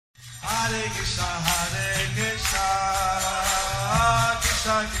Krishna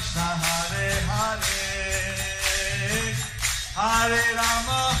Krishna Hare Hare Hare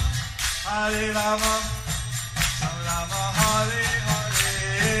Rama Rama Hare Hare.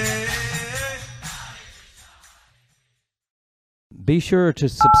 Be sure to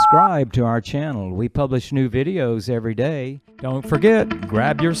subscribe to our channel. We publish new videos every day. Don't forget,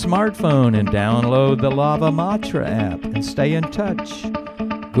 grab your smartphone and download the Lava Matra app and stay in touch.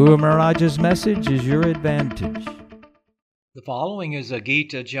 Guru Maharaj's message is your advantage. The following is a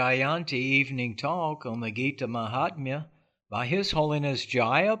Gita Jayanthi evening talk on the Gita Mahatmya by His Holiness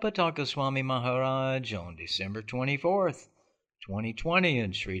Jayapataka Swami Maharaj on December 24th, 2020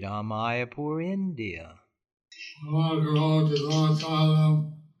 in Sri Mayapur, India.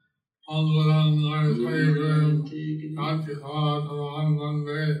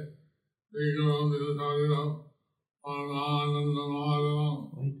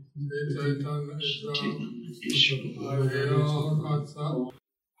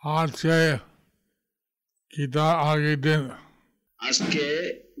 आज के गीता आगे दिन আজকে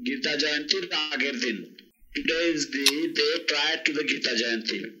গীতা জয়ন্তীর আগের দিন. Today is the day prior to the Gita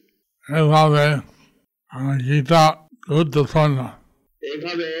Jayanthi. এভাবে গীতা গুরুত্বপূর্ণ.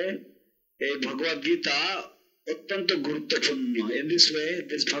 এইভাবে এই ভগবদ গীতা অত্যন্ত গুরুত্বপূর্ণ. In this way,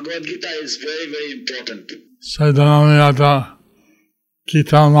 this Bhagavad Gita is very, very important. সেইজন্য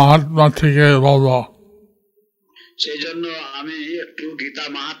গীতা মাহাত্ম্য থেকে বলবো. সেই জন্য আমি একটু গীতা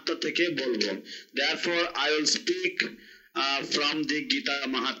মাহাত্ম্য থেকে বলবো. Therefore, I will speak from the Gita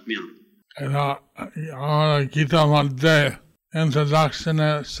Mahatmya. গীতার মধ্যে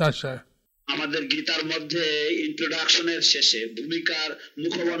ইন্ট্রোডাকশনের শেষে আমাদের গীতার মধ্যে ইন্ট্রোডাকশনের শেষে ভূমিকার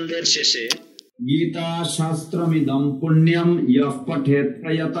মুখবন্ধের শেষে গীতা শাস্ত্রমিদম পুণ্যম ইয়ঃ পঠেৎ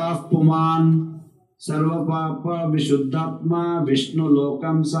প্রয়তঃ পুমান সর্বপাপ বিশুদ্ধাত্মা বিষ্ণু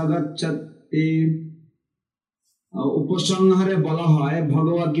লোকম সগচ্ছতি. উপসংহারে বলা হয়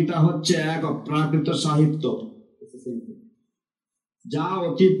ভগবদ গীতা হচ্ছে এক অপ্রাকৃত সাহিত্য যা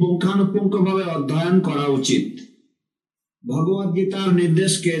অতি পুঙ্খানুপুঙ্খভাবে অধ্যয়ন করা উচিত. ভগবদ গীতার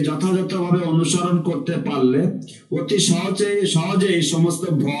নির্দেশকে যথাযথভাবে অনুসরণ করতে পারলে অতি সহজেই সমস্ত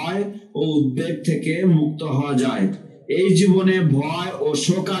ভয় ও উদ্বেগ থেকে মুক্ত হওয়া যায়. এই জীবনে ভয় ও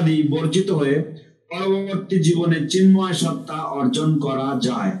শোকাদি বর্জিত হয়ে পরবর্তী জীবনে চিন্ময় সত্তা অর্জন করা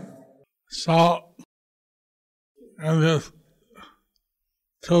যায়. So, in this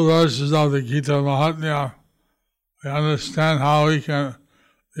two verses of the Gita Mahatmya, we understand how we can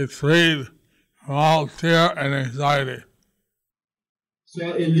be freed from all fear and anxiety. So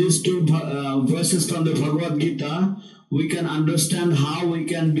in these two verses from the Bhagavad Gita, we can understand how we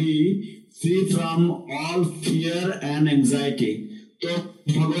can be free from all fear and anxiety. তো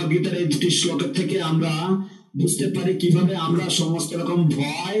ভগবদ গীতার এই দুটি শ্লোকের থেকে আমরা বুঝতে পারি কিভাবে আমরা সমস্ত রকম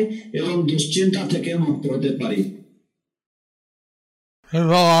ভয় এবং দুশ্চিন্তা থেকে মুক্ত হতে পারি.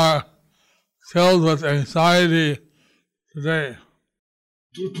 People are filled with anxiety today.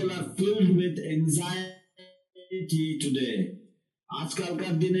 People are filled with anxiety today.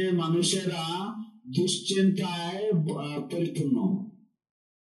 আজকালকার দিনে মানুষেরা দুশ্চিন্তায় পরিপূর্ণ.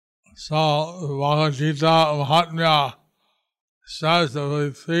 So, Bhagavad Gita Mahatmya says that we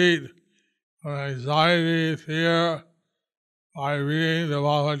feed from anxiety, fear by reading the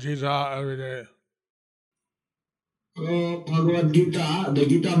Bhagavad Gita every day. So, Bhagavad Gita, the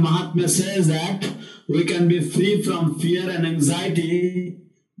Gita Mahatmya says that we can be free from fear and anxiety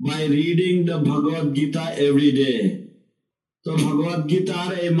by reading the Bhagavad Gita every day. তো ভগবদ গীতার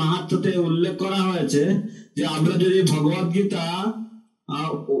এই মাহাত্ম্যতে উল্লেখ করা হয়েছে যে আমরা যদি ভগবদ গীতা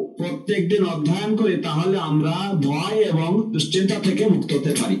প্রত্যেক দিন অধ্যয়ন করি তাহলে আমরা ভয় এবং দুশ্চিন্তা থেকে মুক্ত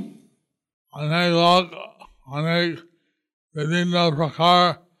হতে পারি. অনেক বিভিন্ন প্রকার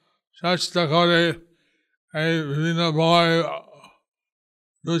চেষ্টা করে এই বিভিন্ন ভয়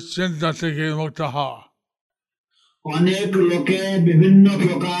দুশ্চিন্তা থেকে মুক্ত হওয়া. অনেক লোকে বিভিন্ন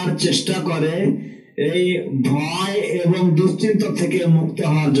প্রকার চেষ্টা করে এই ভয় এবং দুশ্চিন্তা থেকে মুক্ত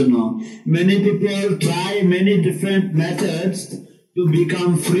হওয়ার জন্য. Many people try many different methods to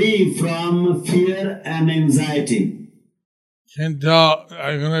become free from fear and anxiety. কিন্তু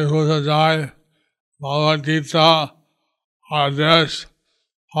এখানে বোঝা যায় ভগবদ গীতা আদেশ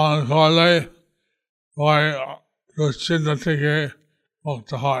পালন করলে ভয় দুশ্চিন্তা থেকে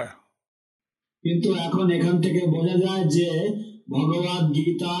মুক্ত হয়. কিন্তু এখন এখান থেকে বোঝা যায় যে ভগবদ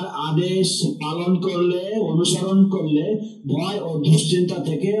গীতার আদেশ পালন করলে অনুসরণ করলে ভয় ও দুশ্চিন্তা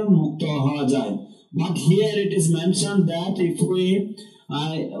থেকে মুক্ত হওয়া যায়. But here it is mentioned that if we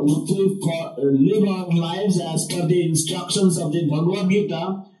live our lives as per the instructions of the Bhagavad Gita,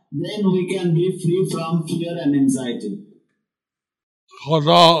 then we can be free from fear and anxiety. কত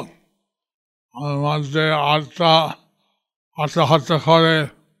মধ্যে আত্মহত্যা করে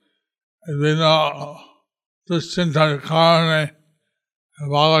বিভিন্ন দুশ্চিন্তার কারণে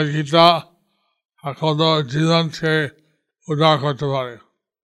ভগবদ গীতা কত জীবনকে উদ্ধার করতে পারে।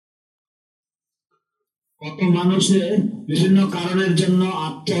 কত মানুষে বিভিন্ন কারণের জন্য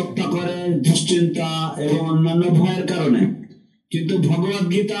আত্মহত্যা করে, দুশ্চিন্তা এবং অন্যান্য ভয়ের কারণে, কিন্তু ভগবদ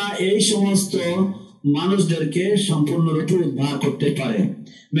গীতা এই সমস্ত মানুষদেরকে সম্পূর্ণরূপে উদ্ধার করতে পারে।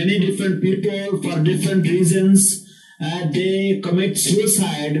 Many different people for different reasons they commit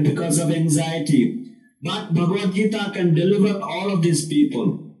suicide because of anxiety, but Bhagavad Gita can deliver all of these people.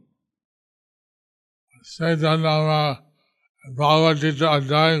 সেই জন্য আমরা ভগবদ গীতা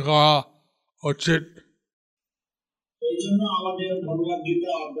অধ্যয়ন করা উচিত। এই জন্য আমাদের ভগবদ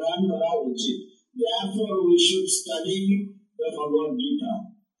গীতা অধ্যয়ন করা উচিত। Therefore we should study the Bhagavad Gita.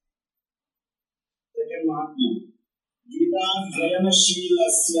 Second Mahatmya. Gita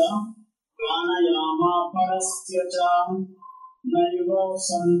Jayanashilasya pranayama parasya cha naiva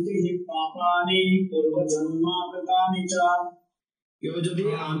santi papani purva janma kritani cha. কেউ যদি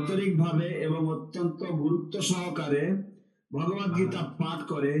আন্তরিকভাবে এবং অত্যন্ত গুরুত্ব সহকারে ভগবদ গীতা পাঠ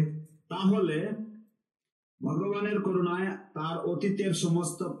করে, তাহলে ভগবানের করুণায় তার অতীতের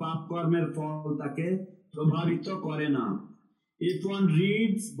সমস্ত পাপ কর্মের ফল তাকে প্রভাবিত করে না। If one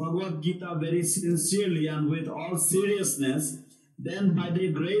reads Bhagavad Gita very sincerely and with all seriousness, then by the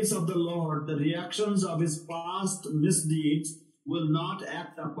grace of the Lord, the reactions of his past misdeeds will not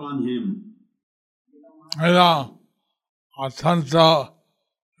act upon him. এটা অত্যন্ত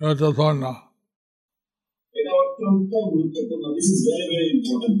গুরুত্বপূর্ণ। এটা অত্যন্ত গুরুত্বপূর্ণ। This is very, very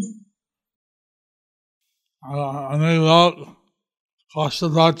important. অনেক লোক কষ্ট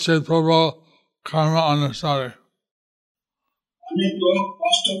পাচ্ছে পূর্ব কর্ম অনুসারে। অনেক লোক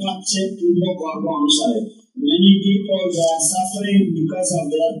কষ্ট পাচ্ছে পূর্ব কর্ম অনুসারে। Many people they are suffering because of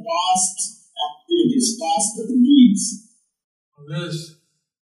their past activities, past deeds. This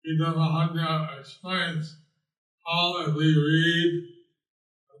Gita Mahatmya explains how if we read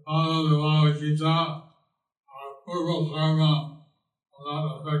and follow the Bhagavad Gita, our purva karma will not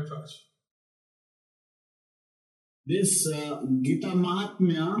affect us. This Gita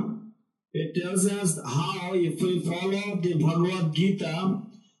Mahatmya, it tells us how if we follow the Bhagavad Gita,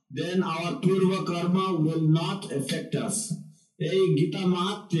 then our purva karma will not affect us. এই গীতা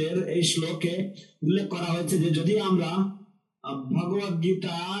মাহাত্ম্যের এই শ্লোকে উল্লেখ করা হয়েছে যে যদি আমরা ভগবদ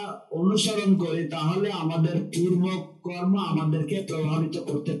গীতা অনুসরণ করি, তাহলে আমাদের পূর্ব কর্ম আমাদেরকে প্রভাবিত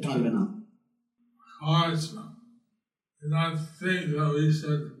করতে পারবে না। Not think that we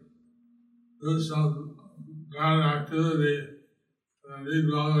should do some bad activity and read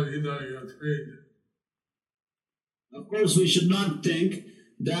Bhagavad Gita and get freed. Of course, we should not think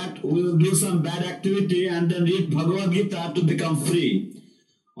that we will do some bad activity and then read Bhagavad Gita to become free.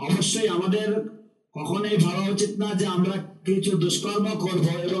 অবশ্যই আমাদের কখনোই ভাবা উচিত না যে আমরা কিছু দুষ্কর্ম করব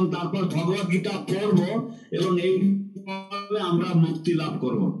এবং তারপর ভগবদ গীতা পড়ব এবং এই ফলে আমরা মুক্তি লাভ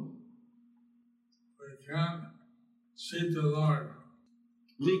করব।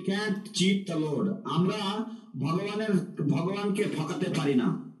 We can't cheat the Lord. আমরা ভগবানকে ঠকাতে পারি না।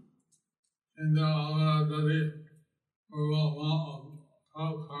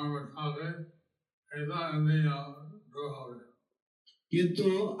 কিন্তু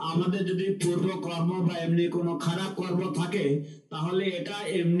আমাদের যদি পূর্ব কর্ম বা এমনি কোনো খারাপ কর্ম থাকে, তাহলে এটা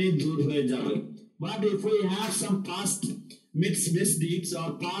এমনি দূর হয়ে যাবে। But if we have some past misdeeds or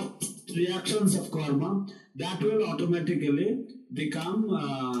past reactions of karma, that will automatically become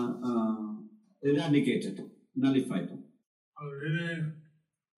eradicated, nullified.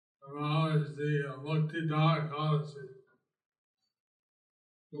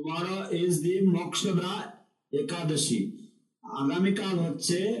 Tomorrow is the Mokshada Ekadashi. আগামীকাল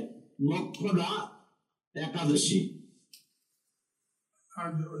হচ্ছে মোক্ষদা একাদশী।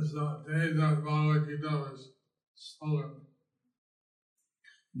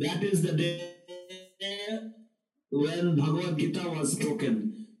 That is the day when Bhagavad Gita was spoken.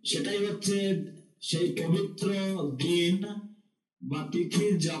 সেটাই হচ্ছে সেই পবিত্র দিন বা তিথি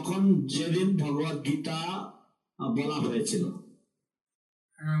যখন যেদিন ভগবদ গীতা বলা হয়েছিল।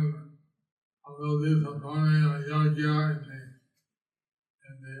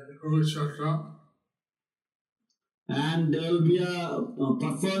 And there will be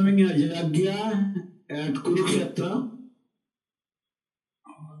performing a yajna at Kurukshetra.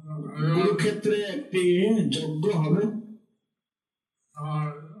 কুরুক্ষেত্রে একটি যজ্ঞ হবে।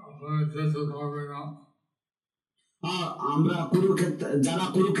 আমরা কুরুক্ষেত্র, যারা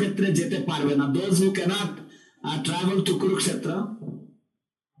কুরুক্ষেত্রে যেতে পারবে না, those who cannot travel to Kurukshetra,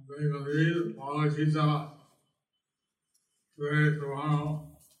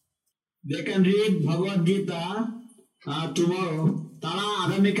 they can read Bhagavad Gita tomorrow. তারা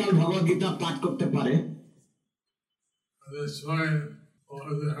আগামীকাল ভগবদ গীতা পাঠ করতে পারে। This way,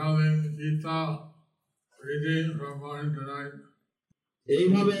 we're having Gita reading from morning to night.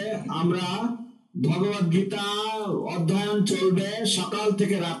 এইভাবে আমরা ভগবদ গীতা অধ্যয়ন চলবে সকাল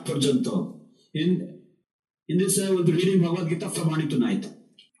থেকে রাত পর্যন্ত। In this way, we'll be reading Bhagavad Gita from morning to night.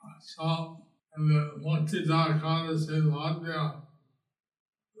 So, in the Mukti Mahatmya,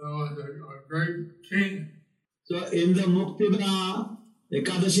 there was a great king. So, in the Muktida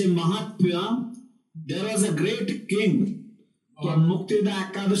Ekadashi Mahatmya, there was a great king. তো মুক্তিদা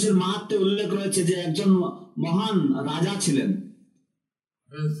একাদশীর মাহাত্ম্যে উল্লেখ রয়েছে যে একজন মহান রাজা ছিলেন।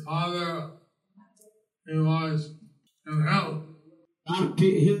 His father, he was in hell.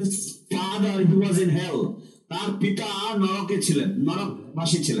 His father, he was in hell. তার পিতা নরকে ছিলেন,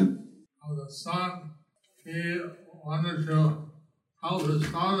 নরকবাসী ছিলেন। The son, he wanted to help his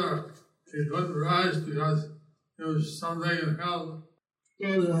father. He couldn't rise because there was something in hell. So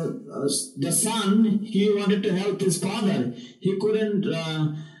the son, he wanted to help his father. He couldn't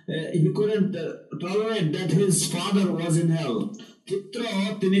tolerate that his father was in hell. পুত্র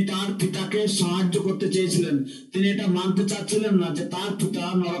তিনি তার পিতাকে সাহায্য করতে চেয়েছিলেন, তিনি এটা মানতে চাচ্ছিলেন না যে তার পিতা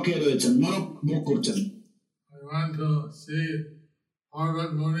নরকে রয়েছেন, নরক ভোগ করছেন। I went to see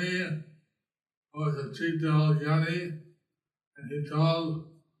Parvat Muni, who was a Chital Jnani, and he told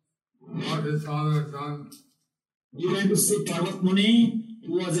what his father had done. He went to see Parvat Muni,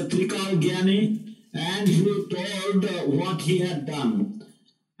 who was a Trikal Jnani, and he told what he had done.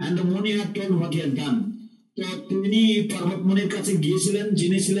 And the Muni had told what he had done. তো তিনি পর্বত মুনির কাছে গিয়েছিলেন,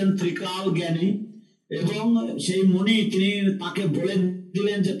 যিনি ছিলেন ত্রিকাল জ্ঞানী, এবং সেই মুনি তিনি তাকে বলে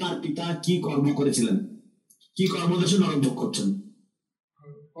দিলেন যে তার পিতা কি কর্ম করেছিলেন, কি কর্মদোষে নরক ভোগ করছেন।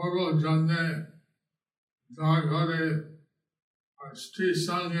 পর্বত জন্মে যার ঘরে স্ত্রীর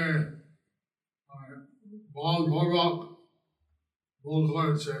সঙ্গে বলপূর্বক ভুল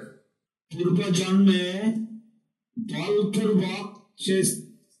করেছে, পূর্ব জন্মে বলপূর্বক সে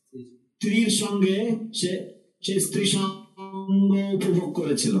স্ত্রীর সঙ্গে সে স্ত্রী সঙ্গ উপভোগ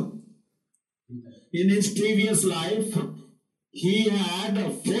করেছিল। In his previous life, he had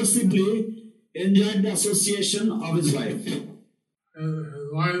forcibly enjoyed the association of his wife. His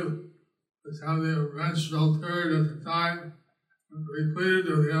wife was having a menstrual period at the time, and we pleaded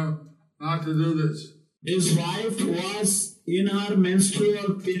with him not to do this. His wife was in her menstrual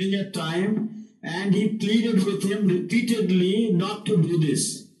period time, and he pleaded with him repeatedly not to do this.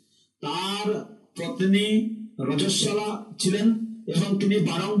 তার পত্নী রজস্বলা ছিলেন এবং তিনি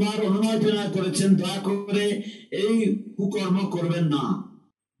বারংবার অনুনয় বিনয় করেছেন, দয়া করে এই কুকর্ম করবেন না।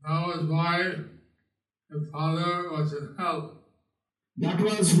 That was why the father was in hell. That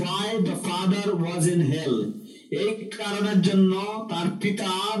was why the father was in hell. এই কারণের জন্য তার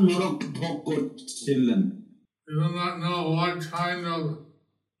পিতা নরক ভোগ করছিলেন। We do not know what kind of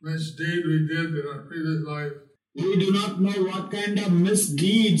misdeed we did in our previous life. We do not know what kind of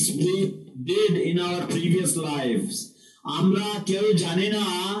misdeeds we did in our previous lives. আমরা কেউ জানি না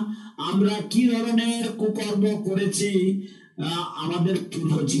আমরা কি ধরনের কুকর্ম করেছি আমাদের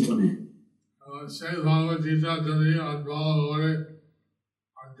পূর্ব জীবনে। সেই ভগবত গীতা যদি ভালো করে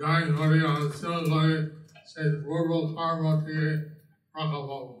অধ্যয়ন করে আলোচনা করে সেই পূর্ব কর্ম থেকে রক্ষা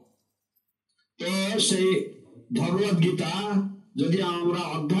পাবো। তো সেই ভগবত গীতা যদি আমরা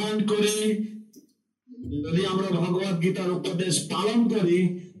অধ্যয়ন করি, যদি আমরা ভগবত গীতার উপদেশ পালন করি,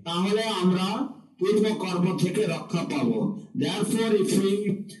 তাহলে আমরা পূর্ব কর্ম থেকে রক্ষা পাবো। Therefore, if we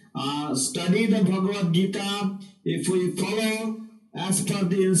study the Bhagavad Gita, if we follow as per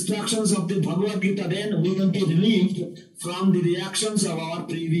the instructions of the Bhagavad Gita, then we will be relieved from the reactions of our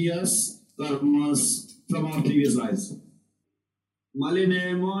previous karmas, from our previous lives. Maline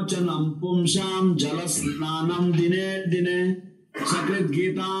mochanam pumsam jalasnanam dine dine sakrit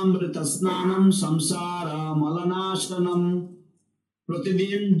gitamrita snanam samsara malanashanam.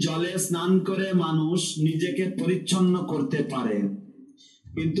 প্রতিদিন জলে স্নান করে মানুষ নিজেকে পরিচ্ছন্ন করতে পারে,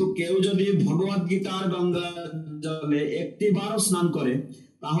 কিন্তু কেউ যদি ভগবত গীতার গঙ্গা জলে একটিবারও স্নান করে,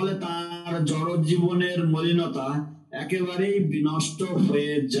 তাহলে তার জড় জীবনের মলিনতা একেবারেই বিনষ্ট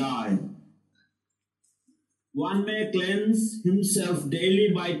হয়ে যায়। One may cleanse himself daily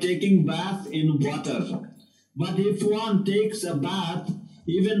by taking bath in water, but if one takes a bath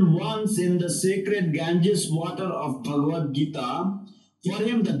even once in the sacred Ganges water of Bhagavad Gita, for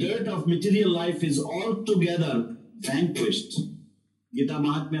him the dirt of material life is altogether vanquished. Gita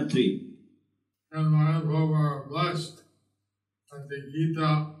Mahatmya 3. And Mayapur were blessed at the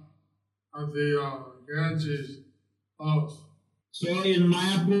Gita of the Ganges flows. So in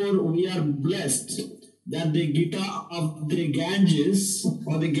Mayapur we are blessed that the Gita of the Ganges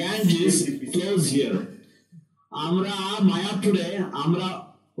or the Ganges flows here. আমরা মায়াপুরে আমরা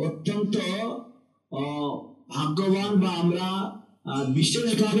অত্যন্ত ভাগ্যবান বা আমরা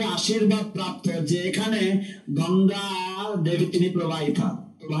বিশেষভাবে আশীর্বাদ প্রাপ্ত যে এখানে গঙ্গা দেবী তিনি প্রবাহিতা.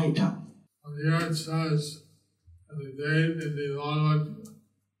 The earth says, in the day in the Bhagavad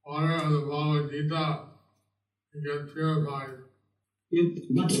water of the Bhagavad Gita, you get purified.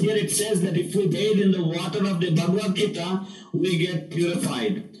 But here it says that if we bathe in the water of the Bhagavad Gita, we get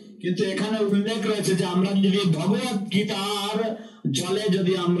purified. কিন্তু এখানে উল্লেখ রয়েছে যে আমরা যদি ভগবত গীতার জলে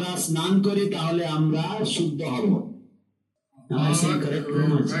যদি আমরা স্নান করি তাহলে আমরা শুদ্ধ হব.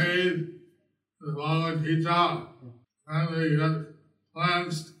 The Bhagavad Gita, and we get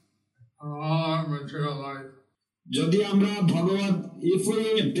cleansed from all our material life. যদি আমরা ভগবত, if we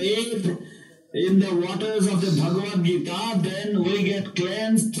bathe in the waters of the Bhagavad Gita, then we get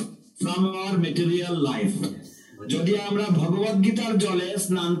cleansed from our material life. যদি আমরা ভগবত গীতার জলে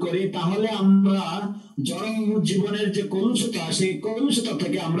স্নান করি তাহলে আমরা জড় জীবনের যে কলুষতা সেই কলুষতা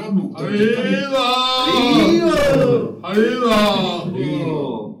থেকে আমরা মুক্ত হতে পারি.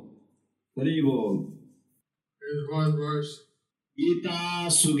 হরি বল. গীতা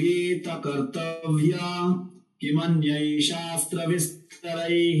সুগীতা কর্তব্যা কিমন্যৈ শাস্ত্র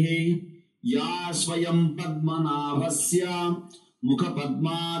বিস্তরৈঃ या स्वयं पद्मनाभस्य मुख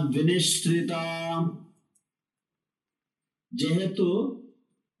पद्माद् विनिश्रिता.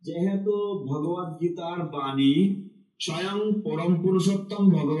 যেহেতু ভগবত গীতার বাণী স্বয়ং পরম পুরুষোত্তম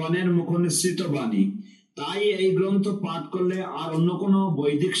ভগবানের মুখ নিঃসৃত বাণী, তাই এই গ্রন্থ পাঠ করলে আর অন্য কোনো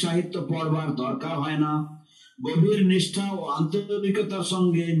বৈদিক সাহিত্য পড়বার দরকার হয় না. গভীর নিষ্ঠা ও আন্তরিকতার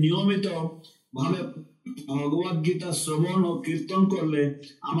সঙ্গে নিয়মিত ভাবে ভগবত গীতা শ্রবণ ও কীর্তন করলে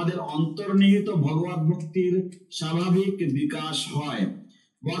আমাদের অন্তর্নিহিত ভগবত ভক্তির স্বাভাবিক বিকাশ হয়.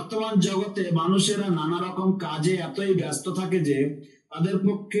 বর্তমান জগতে মানুষেরা নানা রকম কাজে এতই ব্যস্ত থাকে যে তাদের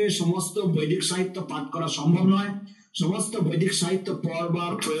পক্ষে সমস্ত বৈদিক সাহিত্য পাঠ করা সম্ভব নয়, সমস্ত বৈদিক সাহিত্য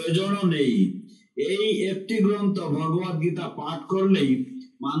পড়বার প্রয়োজনও নেই. এই একটি গ্রন্থ ভগবত গীতা পাঠ করলেই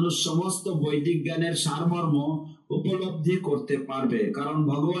মানুষ সমস্ত বৈদিক জ্ঞানের সারমর্ম উপলব্ধি করতে পারবে, কারণ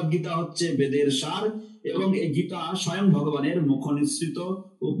ভগবত গীতা হচ্ছে বেদের সার এবং এই গীতা স্বয়ং ভগবানের মুখ নিঃসৃত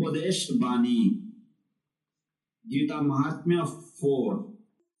উপদেশ বাণী. Gita Mahatmya 4.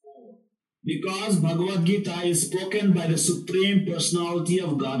 Because Bhagavad Gita is spoken by the Supreme Personality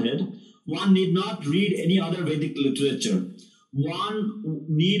of Godhead, one need not read any other Vedic literature. One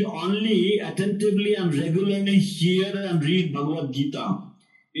need only attentively and regularly hear and read Bhagavad Gita.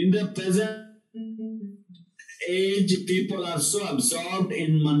 In the present age, people are so absorbed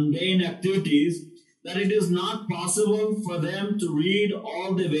in mundane activities that it is not possible for them to read all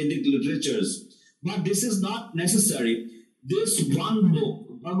the Vedic literatures. But this is not necessary. This one book,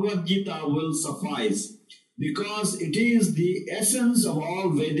 Bhagavad Gita, will suffice because it is the essence of all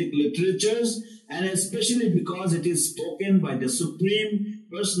Vedic literatures, and especially because it is spoken by the Supreme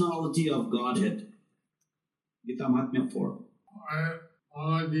Personality of Godhead. Gita Mahatmya 4.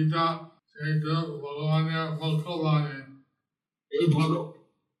 Bhagavad Gita, Bhagavanir Mukhavani.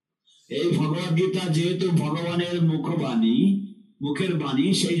 এই ভগবত গীতা যেহেতু ভগবানের মুখের বাণী,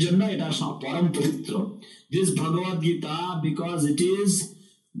 সেই জন্য এটা পরম পবিত্র. This Bhagavad Gita, because it is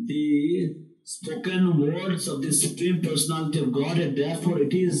the spoken words of the Supreme Personality of God, and therefore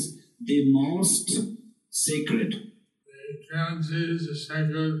it is the most sacred. The Ganges is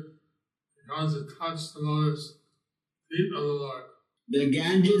sacred because it touched the lotus feet of the Lord. The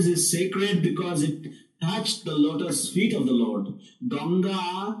Ganges is sacred because it touched the lotus feet of the Lord. Ganga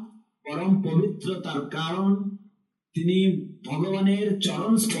পরম পবিত্র তার কারণ তিনি ভগবানের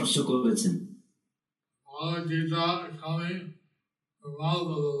চরণ স্পর্শ করেছেন.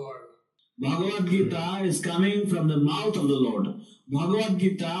 Bhagavad Gita is coming from the mouth of the Lord. Bhagavad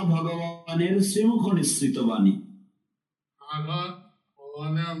Gita ভগবানের শ্রীমুখ নিঃসৃত বাণী.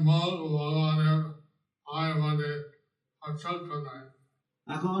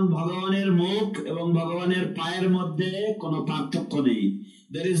 এখন ভগবানের মুখ এবং ভগবানের পায়ের মধ্যে কোনো পার্থক্য নেই.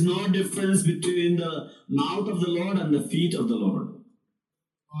 There is no difference between the mouth of the Lord and the feet of the Lord.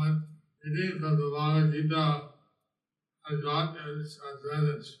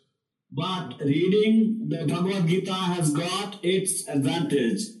 But reading the Bhagavad Gita has got its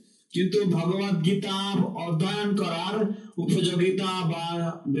advantage. কিন্তু ভগবত গীতা অধ্যয়ন করার উপযোগিতা বা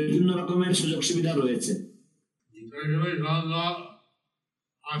বিভিন্ন রকমের সুযোগ সুবিধা রয়েছে.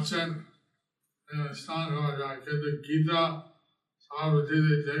 আছেন স্থান হওয়া যায়, কিন্তু গীতা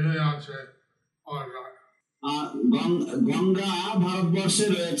আছে হওয়া যায়। গঙ্গা ভারতবর্ষে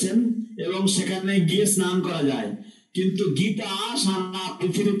রয়েছেন এবং সেখানে গিয়ে স্নান করা যায়, কিন্তু গীতা সারা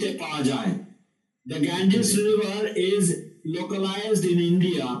পৃথিবীতে পাওয়া যায়। The Ganges River is localized in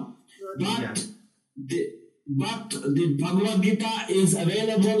India, but the Bhagavad Gita is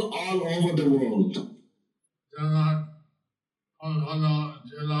available all over the world.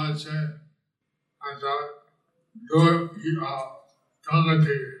 জেলা আছে আচ্ছা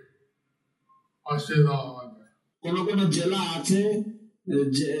গঙ্গাতে অবস্থিত আমাদের কোন কোন জেলা আছে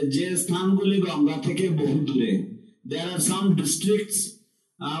যে স্থানগুলি গঙ্গা থেকে বহু দূরে. There are some districts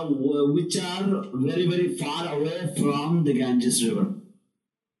which are very very far away from the Ganges River.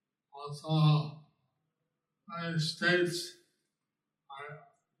 Also, states are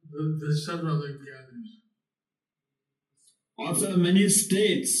the center of the Ganges. Also, many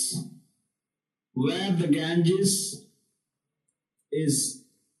states where the Ganges is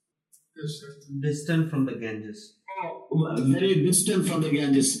distant from the Ganges. Very distant from the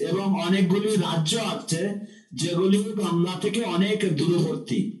Ganges. এবং অনেকগুলি রাজ্য আছে যেগুলি গঙ্গা থেকে অনেক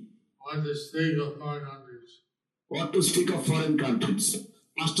দূরবর্তী. Or to speak of foreign countries. Or to speak of foreign countries.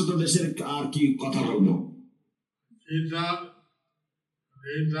 পাশ্চাত্য দেশের আর কি কথা বলবো. Read that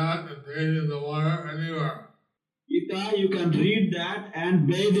and bathe in the water anywhere. Gita, you can read that and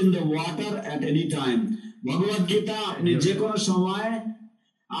bathe in the water at any time. Bhagavad Gita আপনি যে কোনো সময়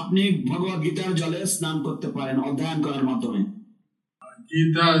আপনি ভগবত গীতার জলে স্নান করতে পারেন অধ্যয়ন করার মাধ্যমে.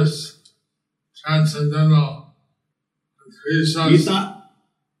 Gita is transcendental.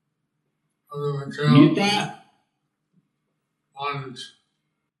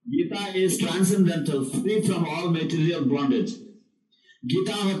 Gita is transcendental, free from all material bondage.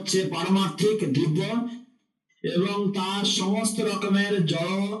 Gita হচ্ছে পারমার্থিক দিব্য এবং তা সমস্ত রকমের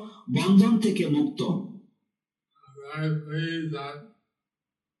জড় বন্ধন থেকে মুক্ত. I believe that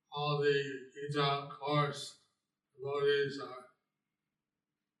all the Gita course devotees are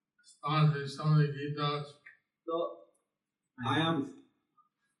sponsoring so many Gitas. So I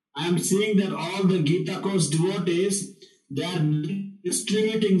am seeing that all the Gita course devotees, they are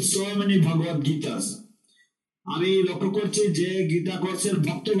distributing so many Bhagavad Gitas. আমি লক্ষ্য করছি যে গীতা কোর্সের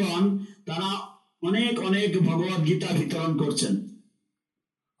ভক্তগণ তারা অনেক অনেক ভগবত গীতা বিতরণ করছেন.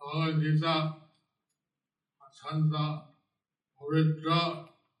 গীতা পবিত্র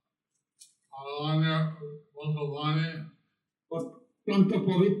অত্যন্ত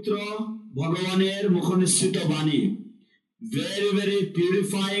পবিত্র ভগবানের মুখনিসৃত বাণী. Very very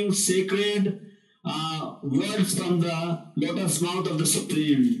purifying sacred words from the lotus mouth of the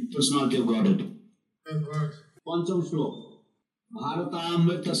Supreme Personality of Godhead. পঞ্চম শ্লোক.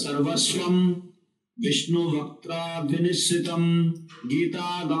 ভারতামৃত সর্বস্বম বিষ্ণু ভক্ত্রা বিনিশ্রিতম গীতা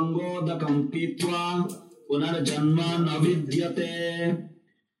গঙ্গোদকম পীত্বা পুনর্জন্ম নবিদ্যতে.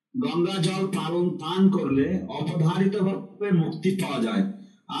 গঙ্গা জল পান করলে অপধারিতভাবে মুক্তি পাওয়া যায়.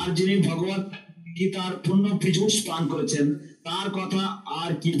 আর যিনি ভগবত গীতার পূর্ণ পীযুষ পান করেছেন তার কথা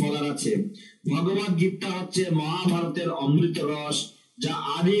আর কি বলার আছে. ভগবত গীতা হচ্ছে মহাভারতের অমৃত রস, যা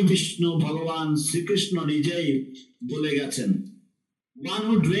আদি বিষ্ণু ভগবান শ্রীকৃষ্ণ নিজেই বলে গেছেন. One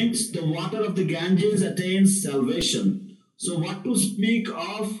who drinks the water of the Ganges attains salvation. So what to speak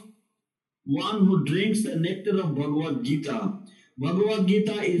of one who drinks the nectar of Bhagavad Gita? Bhagavad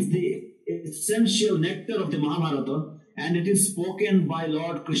Gita is the essential nectar of the Mahabharata, and it is spoken by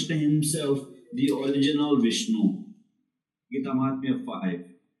Lord Krishna himself, the original Vishnu. Gita Mahatmya 5.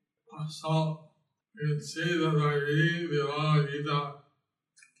 So you can see that by reading the Bhagavad Gita,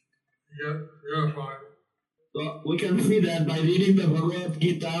 you get purified. So we can see that by reading the Bhagavad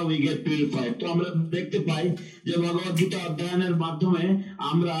Gita we get purified. তো আমরা দেখতে পাই যে ভগবত গীতা অধ্যয়নের মাধ্যমে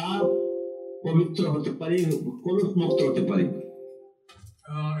আমরা পবিত্র হতে পারি, কলুষ মুক্ত হতে পারি.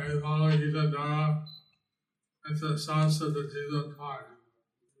 এই ভগবত গীতা দ্বারা একটা শাশ্বত জীবন পাই.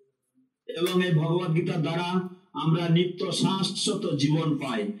 এবং এই ভগবত গীতার দ্বারা আমরা নিত্য শাশ্বত জীবন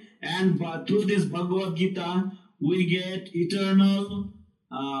পাই. And through this Bhagavad Gita we get eternal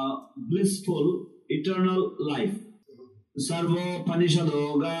blissful eternal life. Sarvo Panishado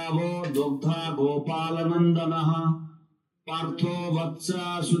Gavo Dogdha Gopalanandanaha Partho Vatsa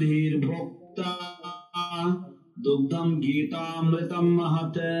Sudhir Bhokta Dugdham Gita Amritam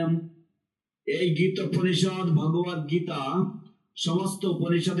Mahatem. এই গীতা পরিষদ ভগবত গীতা সমস্ত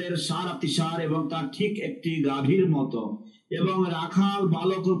উপনিষদের সার আতিসার এবং তার ঠিক একটি গাভীর মতো এবং রাখাল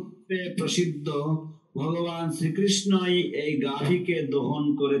বালক রূপে প্রসিদ্ধ ভগবান শ্রীকৃষ্ণই এই গাভীকে দহন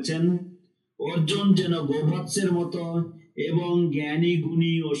করেছেন. অর্জুন যেন গোবৎসের মতো এবং জ্ঞানী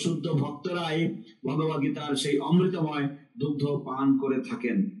গুণী ও শুদ্ধ ভক্তরাই ভগবত গীতার সেই অমৃতময় দুগ্ধ পান করে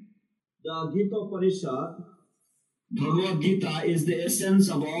থাকেন. The Gita Upanishad, Bhagavad Gita, is the essence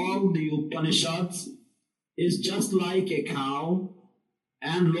of all the Upanishads, is just like a cow,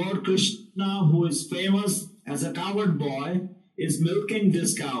 and Lord Krishna, who is famous as a cowherd boy, is milking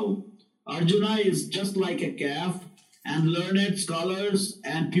this cow. Arjuna is just like a calf, and learned scholars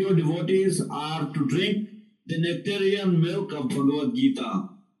and pure devotees are to drink the nectarian milk of Bhagavad Gita.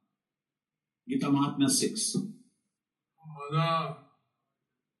 Gita Mahatmya 6. আমরা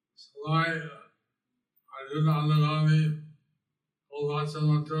সবাই আয়োজন আন্দোলনে অভিবাচন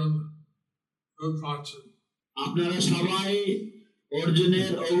মতন দুধ পাচ্ছেন। আপনারা সবাই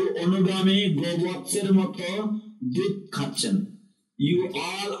অর্জুনের অনুগামী গোবৎসের মতো দুধ খাচ্ছেন। You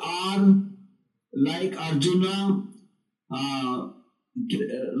all are like Arjuna.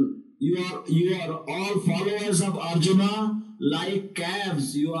 You are all followers of Arjuna. Like calves,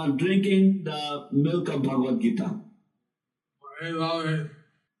 you are drinking the milk of Bhagavad Gita. এইভাবে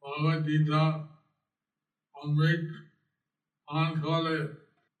ভগবদ গীতা অমৃত পান করে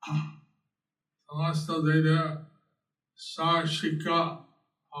সমস্ত দেশের সার শিক্ষা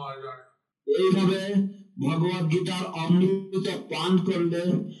পাওয়া যায়। এইভাবে ভগবদ গীতার অমৃত পান করলে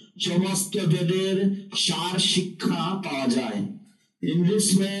সমস্ত বেদের সার শিক্ষা পাওয়া যায়। In this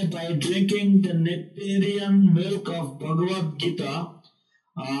way, by drinking the nectarian milk of Bhagavad Gita,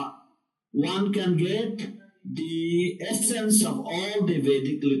 one can get the essence of all the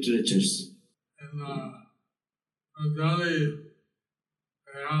Vedic literatures. In Delhi,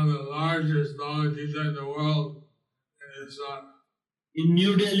 they have the largest Bhagavad Gita in the world, and it's not. In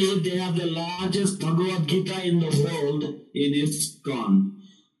New Delhi, they have the largest Bhagavad Gita in the world in ISKCON.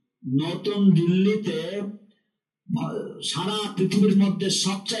 নতুন দিল্লিতে সারা পৃথিবীর মধ্যে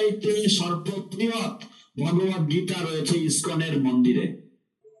সবচাইতে সর্ববৃহৎ ভগবদ গীতা রয়েছে ইসকনের মন্দিরে।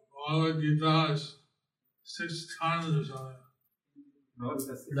 Bhagavad Gita is 6 tons or something.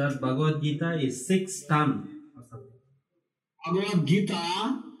 That Bhagavad Gita is 6 tons or something. Bhagavad Gita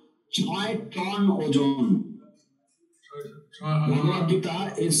 6 ton ওজন। ভগবদ Gita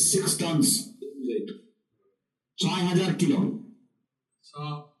is 6 tons weight. 6000 kilo. So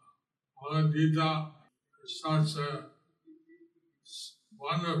Bhagavad Gita is such a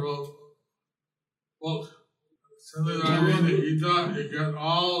wonderful book. Simply by reading the Gita, you get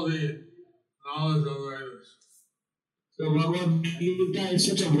all the knowledge of the Vedas. So Bhagavad Gita is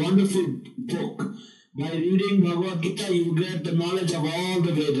such a wonderful book. By reading Bhagavad Gita, you get the knowledge of all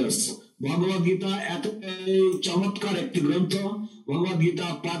the Vedas. Bhagavad Gita এতটাই চমৎকার একটি গ্রন্থ, ভগবদ গীতা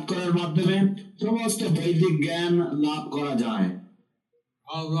পাঠ করার মাধ্যমে সমস্ত বৈদিক জ্ঞান লাভ করা যায়।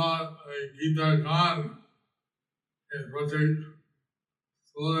 How about a Gita Gan in Pratik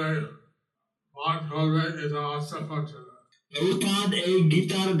Sule Bhat Korbe is a Asa Kachana. Prabhupada এই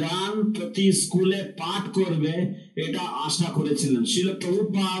গীতার গান প্রতি স্কুলে পাঠ করবে এটা আশা করেছিলেন। শিল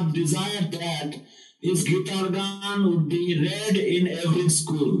Prabhupada desired that his guitar gan would be read in every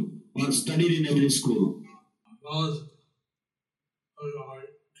school or studied in every school. Those who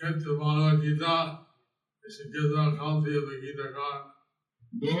get the Bhagavad Gita, they should give them a copy of the Gita Gan.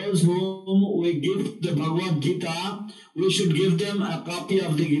 Those whom we give the Bhagavad Gita, we should give them a copy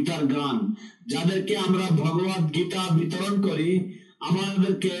of the Gita Gan. যাদেরকে আমরা ভগবদ গীতা বিতরণ করি,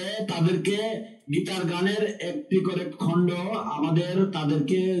 আমাদেরকে তাদেরকে গীতার গানের একটি করে খণ্ড আমাদের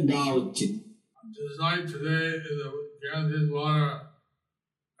তাদেরকে দেওয়া উচিত। Just like today in the Jayanthi water,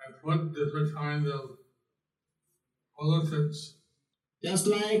 I put different kinds of pollutants. Just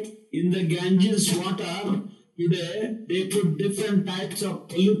like in the Ganges water, today they put different types of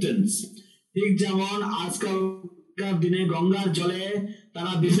pollutants. ঠিক যেমন আজকালকার দিনে গঙ্গার জলে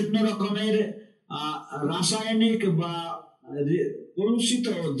তারা বিভিন্ন রকমের রাসায়নিক বা কলুষিত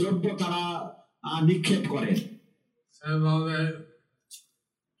দ্রব্য তারা নিক্ষেপ করে। সেভাবে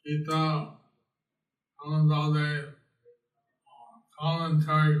গীতা এমনভাবে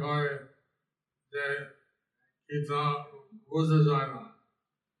কমেন্টারি করে যে গীতা বোঝা যায় না।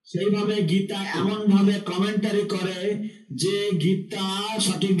 সেইভাবে গীতা এমন ভাবে কমেন্টারি করে যে গীতা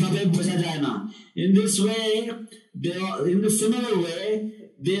সঠিকভাবে বোঝা যায় না। In this way, in the similar way,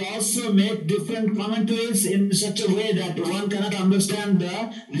 they also make different commentaries in such a way that one cannot understand the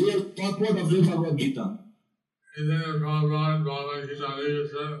real purport of the Bhagavad Gita.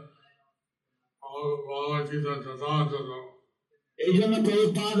 এই জন্য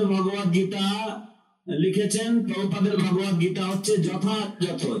প্রভুপাদ ভগবদ গীতা লিখেছেন, প্রভুপাদের ভগবদ গীতা হচ্ছে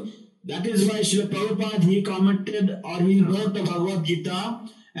যথাযথ। That is why Srila Prabhupada, he commented or he wrote the Bhagavad Gita,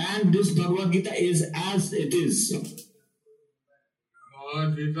 and this Bhagavad Gita is as it is. Bhagavad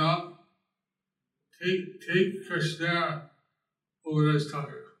Gita, take Krishna over his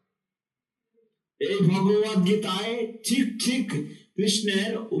tongue. এই ভগবদ গীতায় ঠিক ঠিক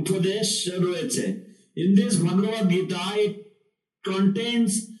কৃষ্ণের উপদেশ রয়েছে। In this Bhagavad Gita, it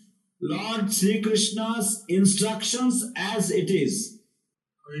contains Lord Sri Krishna's instructions as it is.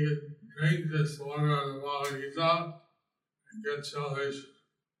 We can drink this water of the Bhagavad Gita and get salvation.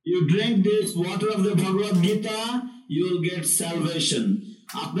 You drink this water of the Bhagavad Gita, you will get salvation.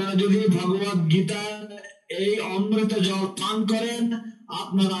 আপনারা যদি ভগবত গীতার এই অমৃত জল পান করেন,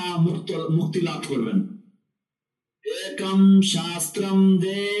 আপনারা মুক্তি লাভ করবেন। একম শাস্ত্রম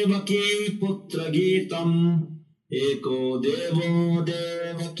দেবকী পুত্র গীতম एको देवो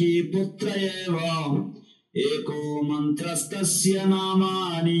देवकी पुत्र एव एको मंत्रस्तस्य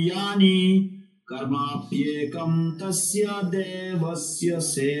नामानि यानि कर्माप्येकं तस्य देवस्य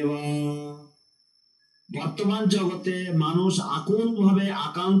सेवा। বর্তমান জগতে মানুষ আকুলভাবে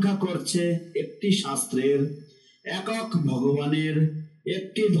আকাঙ্ক্ষা করছে একটি শাস্ত্রের, একক ভগবানের,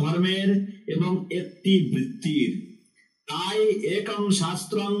 একটি ধর্মের এবং একটি বৃত্তির। তাই একং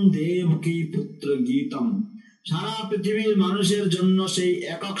শাস্ত্রং দেবকী পুত্র গীতম, সারা পৃথিবীর মানুষের জন্য সেই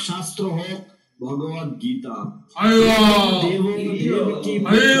একক শাস্ত্র হোক ভগবত গীতা।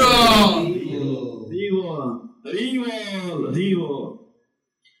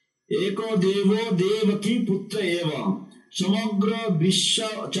 एको देवो देवकी पुत्र एव, সমগ্র বিশ্ব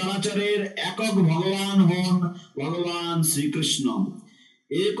চরাচরের একক ভগবান হন ভগবান শ্রীকৃষ্ণ।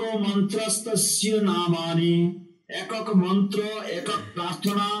 एको মন্ত্রস্তস্য নামানি, একক মন্ত্র, একক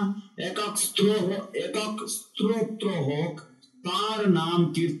প্রার্থনা, একক স্তোত্র হোক তার নাম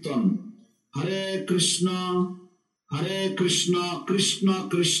কীর্তন। হরে কৃষ্ণ কৃষ্ণ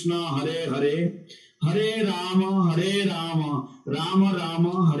কৃষ্ণ হরে হরে, হরে রাম রাম রাম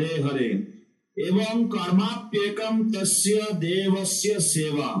হরে হরে, এবং কর্মাপ্যেকম তস্য দেবস্য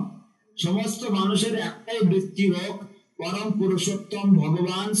সেবা। সমস্ত মানুষের একটাই বৃত্তি হোক পরম পুরুষোত্তম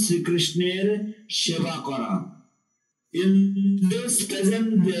ভগবান শ্রীকৃষ্ণের সেবা করা। In this present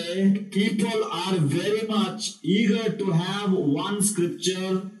day, people are very much eager to have one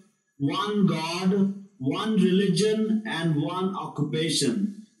scripture, one God, one religion, and one occupation.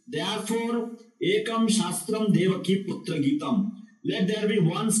 Therefore, ekam shastram devaki putra gitam. Let there be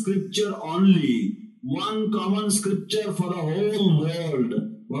one scripture only, one common scripture for the whole world,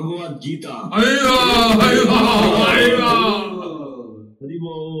 Bhagavad Gita.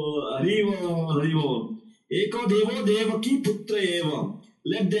 Haribo. Eko devo devaki putra eva.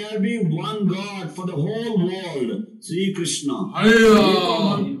 Let there be one God for the whole world, Sri Krishna.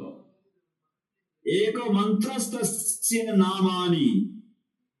 Eko mantrastasya namani.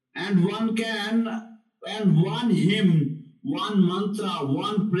 And one hymn, one mantra,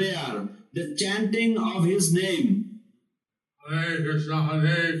 one prayer, the chanting of his name. Hare Krishna,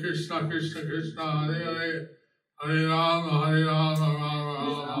 Krishna Krishna, Hare Hare, Hare Rama, Rama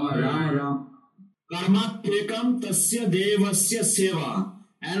Rama. Karmatyekam tasya devasya seva.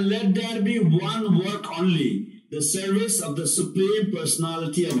 And let there be one work only, the service of the Supreme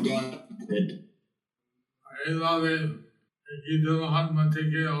Personality of Godhead. এইভাবে গীতা মহাত্মা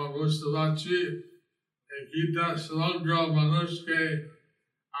থেকে আমরা বুঝতে পারছি এই গীতা সমগ্র মানুষকে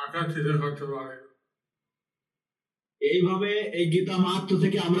আকর্ষিত করতে পারে। এইভাবে এই গীতা মাহাত্ম্য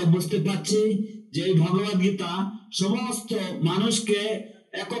থেকে আমরা বুঝতে পারছি যে এই ভগবত গীতা সমস্ত মানুষকে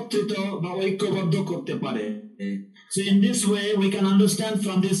একত্রিত বা ঐক্যবদ্ধ করতে পারে। So in this way we can understand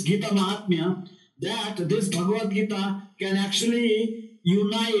from this Gita Mahatmya that this Bhagavad Gita can actually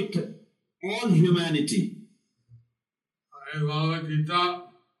unite all humanity. এই ভগবত গীতা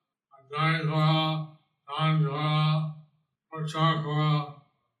অধ্যয়ন করা, দান করা, প্রচার করা,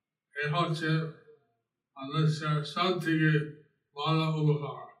 এ হচ্ছে মানুষের সব থেকে ভালো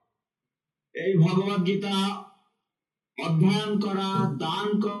উপকার। এই ভগবত গীতা অধ্যয়ন করা, দান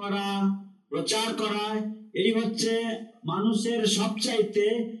করা, প্রচার করা, এই হচ্ছে মানুষের সবচাইতে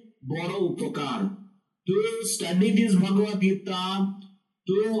বড় উপকার। To study this Bhagavad Gita,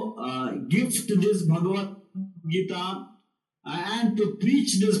 to gift this Bhagavad Gita, and to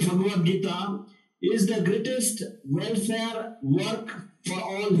preach this Bhagavad Gita is the greatest welfare work for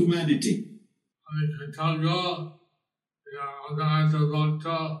all humanity. আমি কৃতজ্ঞ অদ্বৈত ভক্ত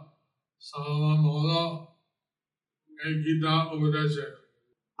সর্বম হলো এই গীতা উপদেশে।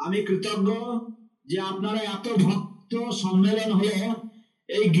 আমি কৃতজ্ঞ যে আপনারা এত ভক্ত সম্মেলন হলো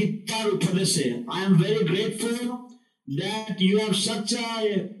এই গীতার উপদেশে। I am very grateful that you have such a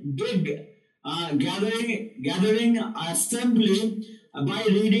big gathering assembly by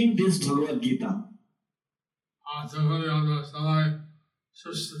reading this Bhagavad Gita. আশা করি আমরা সবাই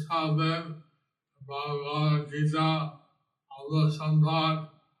সুস্থ থাকবেন, ভগবদ গীতা আল্লাহ সম্ভার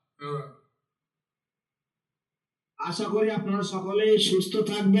দেবেন। আশা করি আপনারা সকলেই সুস্থ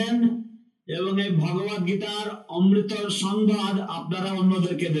থাকবেন এবং এই ভগবদ গীতার অমৃত সংবাদ আপনারা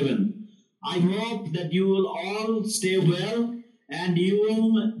অন্যদেরকে দেবেন। I hope that you will all stay well and you will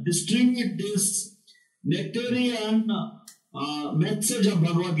distribute this nectarian message of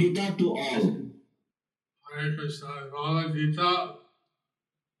Bhagavad Gita to all. Hare Krishna, Bhagavad Gita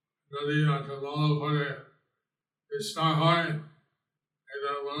যদি একটা দল করে চেষ্টা হয়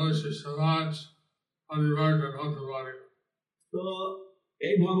এটা মানুষ সমাজ পরিবর্তন হতে পারে। তো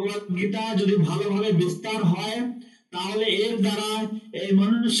এই ভগবত গীতা যদি ভালোভাবে বিস্তার হয় তাহলে এর দ্বারা এই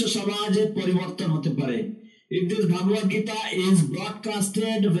মনুষ্য সমাজের পরিবর্তন হতে পারে। If this Bhagavad Gita is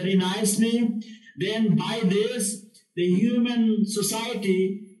broadcasted very nicely, then by this the human society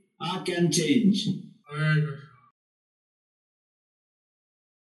can change. Hare Krishna.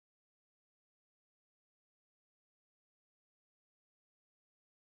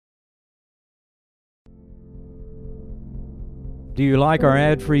 Do you like our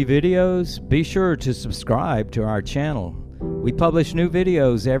ad-free videos? Be sure to subscribe to our channel. We publish new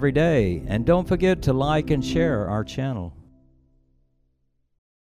videos every day, and don't forget to like and share our channel.